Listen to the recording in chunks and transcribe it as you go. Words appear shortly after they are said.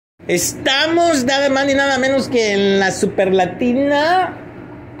Estamos nada más ni nada menos que en la Superlatina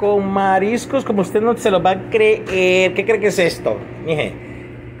con mariscos, como usted no se lo va a creer. ¿Qué cree que es esto? Mije,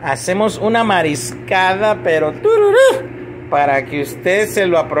 hacemos una mariscada, pero para que usted se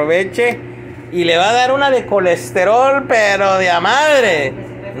lo aproveche y le va a dar una de colesterol, pero de a madre.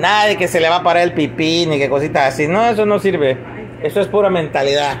 Nada de que se le va a parar el pipí ni que cositas así. No, eso no sirve. Eso es pura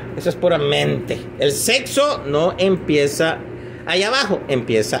mentalidad. Eso es pura mente. El sexo no empieza allá abajo,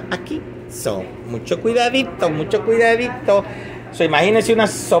 empieza aquí. Mucho cuidadito, mucho cuidadito. Imagínense una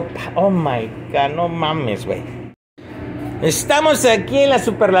sopa. Oh my God, no mames, güey. Estamos aquí en la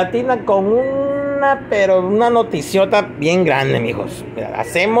Superlatina con una noticiota bien grande, mijos.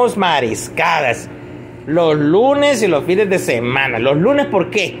 Hacemos mariscadas los lunes y los fines de semana. Los lunes, ¿por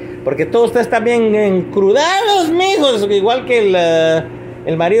qué? Porque todos ustedes están bien encrudados, mijos. Igual que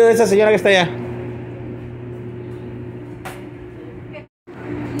el marido de esa señora que está allá.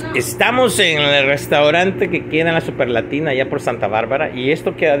 Estamos en el restaurante que queda en la Superlatina, allá por Santa Bárbara. Y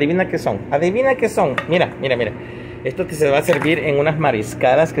esto que adivina qué son. Adivina qué son. Mira. Esto que se va a servir en unas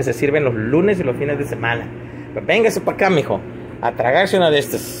mariscadas que se sirven los lunes y los fines de semana. Pero véngase para acá, mijo, a tragarse una de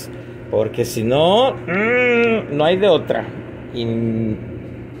estas. Porque si no, no hay de otra.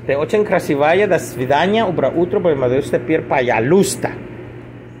 Te очень красивая, до свидания, убра утро, потому что теперь пожалуйста.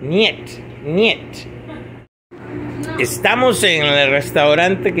 Нет. Estamos en el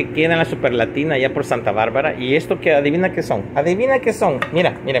restaurante que queda en la Superlatina, allá por Santa Bárbara. Y esto que adivina qué son. Adivina qué son.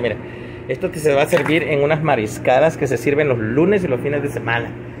 Mira. Esto que se va a servir en unas mariscadas que se sirven los lunes y los fines de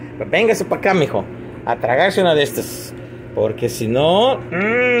semana. Pero véngase para acá, mijo, a tragarse una de estas. Porque si no,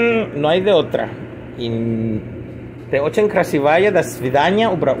 no hay de otra. Te очень красивая, до свидания,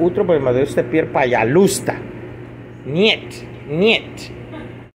 убра утро, потому что теперь пожалуйста. Нет.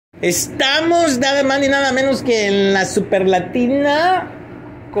 Estamos nada más ni nada menos que en la Superlatina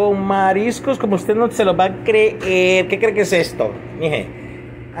con mariscos, como usted no se lo va a creer. ¿Qué cree que es esto? Mije,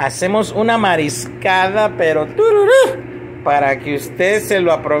 hacemos una mariscada, pero para que usted se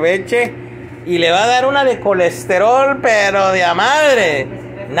lo aproveche y le va a dar una de colesterol, pero de a madre.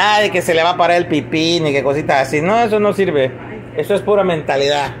 Nada de que se le va a parar el pipí ni que cositas así. No, eso no sirve. Eso es pura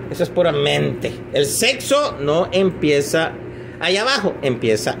mentalidad. Eso es pura mente. El sexo no empieza allá abajo,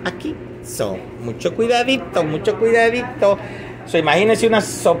 empieza aquí. Mucho cuidadito, mucho cuidadito. Imagínense una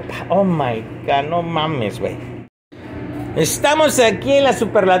sopa. Oh my God, no mames, güey. Estamos aquí en la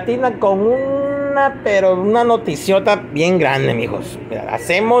Superlatina con una noticiota bien grande, mijos.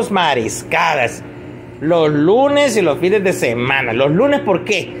 Hacemos mariscadas los lunes y los fines de semana. Los lunes, ¿por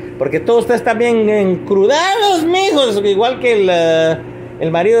qué? Porque todos ustedes están bien encrudados, mijos. Igual que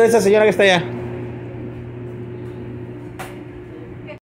el marido de esa señora que está allá.